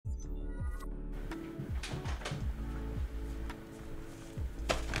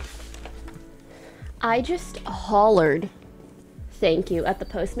I just hollered thank you at the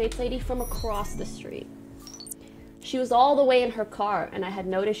Postmates lady from across the street. She was all the way in her car, and I had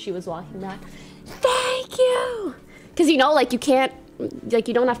noticed she was walking back. Thank you! Because, you know, like, you can't, like,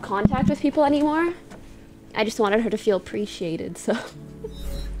 you don't have contact with people anymore. I just wanted her to feel appreciated, so.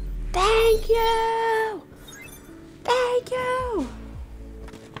 Thank you! Thank you!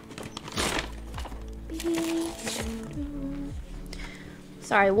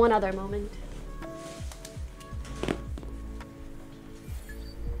 Sorry, one other moment.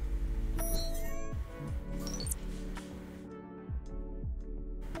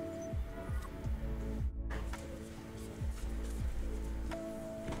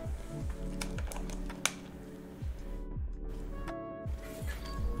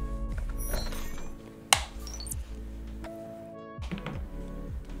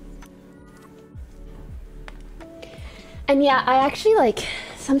 And yeah, I actually, like,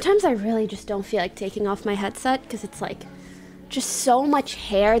 sometimes I really just don't feel like taking off my headset because it's like just so much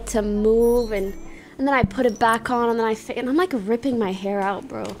hair to move, and then I put it back on and then and I'm like ripping my hair out,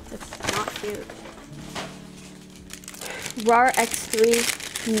 bro. It's not cute. RAR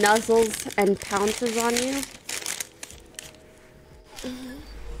X3 nuzzles and pounces on you.